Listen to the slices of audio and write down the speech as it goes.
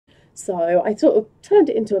So I sort of turned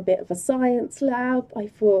it into a bit of a science lab. I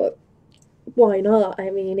thought, why not? I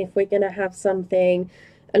mean, if we're going to have something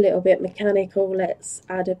a little bit mechanical, let's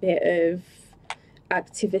add a bit of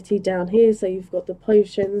activity down here. So you've got the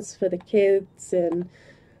potions for the kids and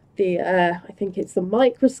the I think it's the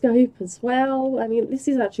microscope as well. I mean, this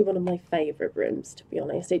is actually one of my favourite rooms, to be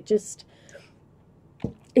honest.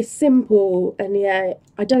 It's simple, and yeah,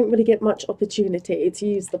 I don't really get much opportunity to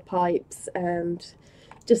use the pipes and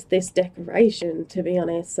just this decoration, to be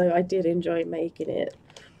honest, so I did enjoy making it.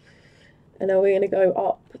 And now we're going to go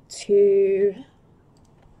up to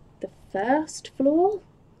the first floor.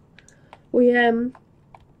 We have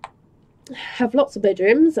lots of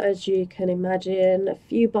bedrooms, as you can imagine, a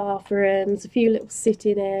few bathrooms, a few little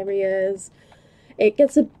sitting areas. It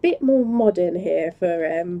gets a bit more modern here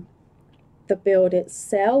for the build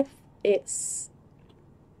itself. It's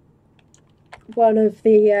one of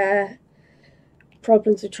the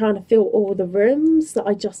problems with trying to fill all the rooms that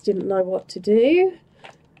I just didn't know what to do,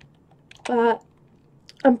 but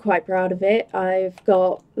I'm quite proud of it. I've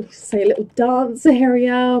got, say, a little dance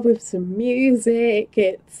area with some music.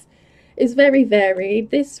 It's very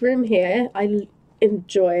varied. This room here, I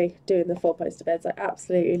enjoy doing the four-poster beds. I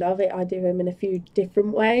absolutely love it. I do them in a few different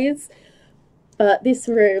ways, but this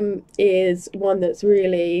room is one that's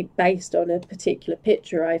really based on a particular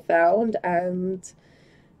picture I found, and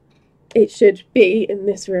it should be in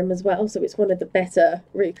this room as well. So it's one of the better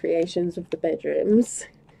recreations of the bedrooms,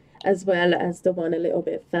 as well as the one a little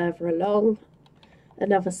bit further along.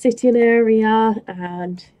 Another sitting area,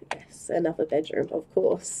 and yes, another bedroom, of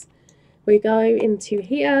course. We go into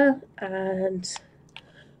here and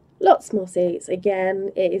lots more seats.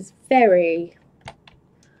 Again, it is very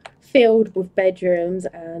filled with bedrooms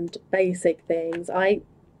and basic things. I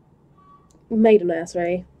made a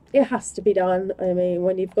nursery. It has to be done. I mean,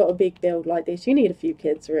 when you've got a big build like this, you need a few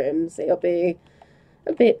kids' rooms. It'll be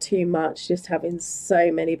a bit too much just having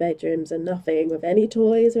so many bedrooms and nothing with any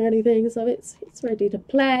toys or anything. So it's ready to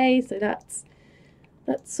play. So that's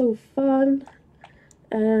all fun.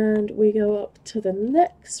 And we go up to the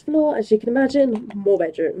next floor. As you can imagine, more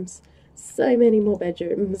bedrooms. So many more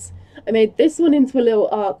bedrooms. I made this one into a little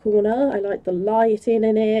art corner. I like the lighting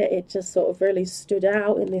in it. It just sort of really stood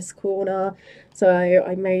out in this corner. So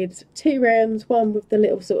I made two rooms, one with the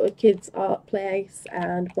little sort of kids art place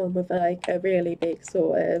and one with like a really big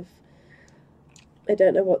sort of, I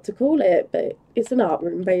don't know what to call it, but it's an art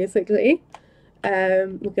room basically.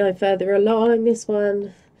 We'll go further along. This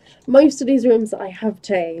one, most of these rooms that I have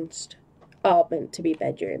changed are meant to be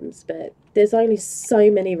bedrooms, but there's only so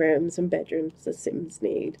many rooms and bedrooms the Sims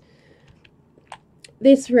need.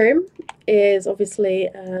 This room is obviously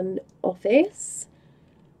an office,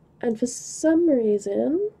 and for some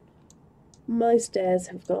reason my stairs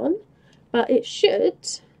have gone, but it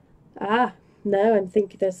should. No, I'm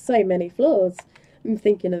thinking there's so many floors. I'm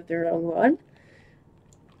thinking of the wrong one.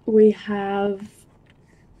 We have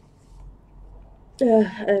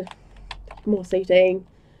more seating.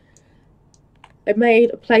 I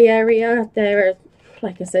made a play area. There are,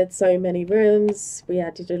 like I said, so many rooms. We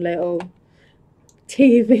added a little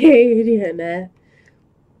TV and a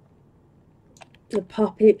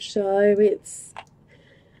puppet show. It's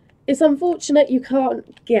unfortunate you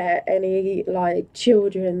can't get any like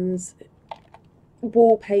children's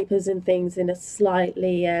wallpapers and things in a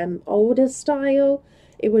slightly older style.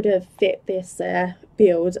 It would have fit this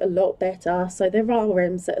build a lot better. So there are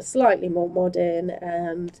rooms that are slightly more modern,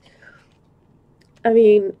 and I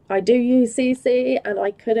mean, I do use CC and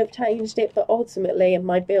I could have changed it, but ultimately in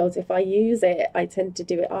my builds, if I use it, I tend to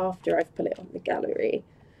do it after I've put it on the gallery.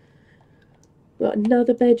 Got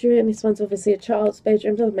another bedroom. This one's obviously a child's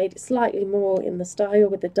bedroom. I've made it slightly more in the style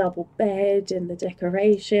with the double bed and the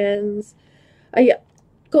decorations. I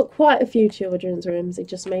got quite a few children's rooms. It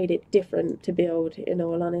just made it different to build, in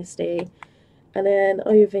all honesty. And then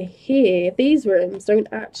over here, these rooms don't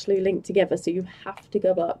actually link together, so you have to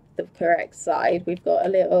go up the correct side. We've got a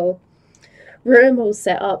little room all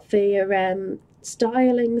set up for your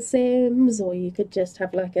styling Sims, or you could just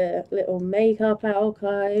have like a little makeup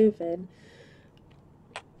alcove, and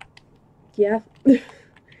yeah.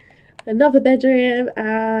 Another bedroom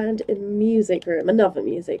and a music room, another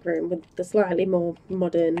music room with the slightly more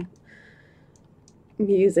modern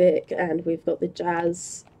music, and we've got the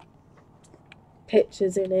jazz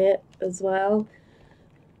pictures in it as well.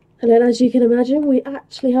 And then, as you can imagine, we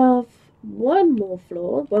actually have one more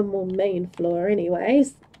floor, one more main floor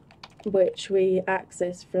anyways, which we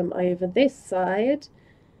access from over this side.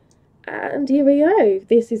 And here we go.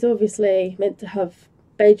 This is obviously meant to have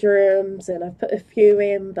bedrooms, and I've put a few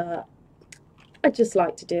in, but I just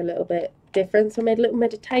like to do a little bit different. So I made a little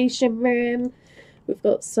meditation room. We've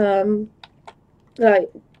got some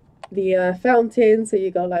like the fountain, so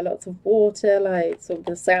you got like lots of water, like sort of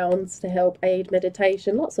the sounds to help aid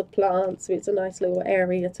meditation, lots of plants, so it's a nice little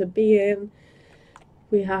area to be in.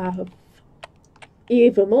 We have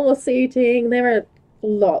even more seating. There are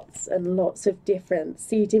lots and lots of different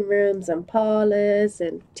seating rooms and parlours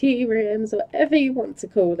and tea rooms, whatever you want to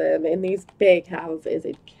call them, in these big houses.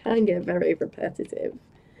 It can get very repetitive.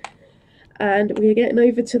 And we're getting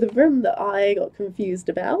over to the room that I got confused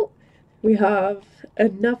about. We have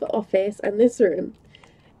another office and this room.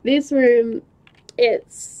 This room,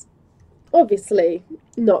 it's obviously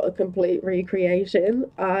not a complete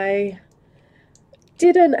recreation. I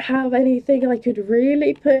didn't have anything I could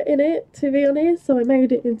really put in it, to be honest, so I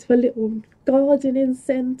made it into a little gardening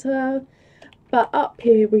centre. But up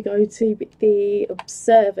here we go to the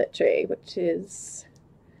observatory, which is,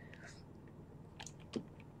 if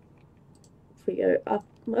we go up,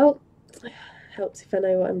 well, helps if I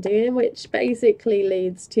know what I'm doing, which basically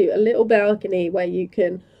leads to a little balcony where you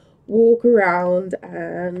can walk around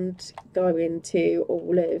and go into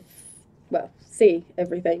all of, well, see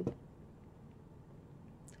everything.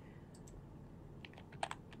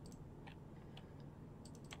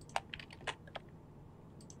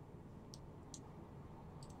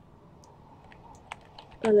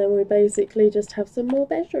 And then we basically just have some more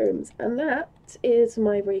bedrooms, and that is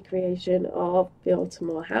my recreation of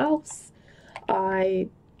Biltmore House. I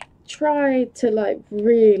tried to like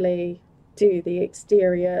really do the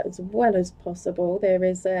exterior as well as possible. There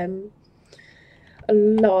is a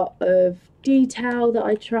lot of detail that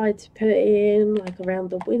I tried to put in, like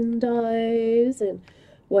around the windows and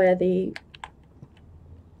where the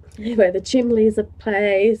chimneys are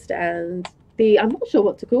placed, and I'm not sure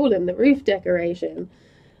what to call them, the roof decoration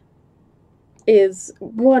is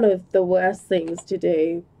one of the worst things to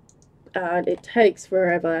do, and it takes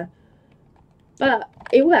forever, but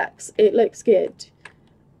it works, it looks good.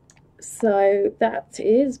 So that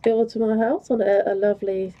is Biltmore House on a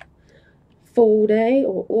lovely fall day,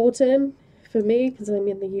 or autumn for me because I'm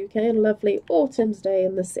in the UK, and a lovely autumn's day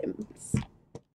in The Sims.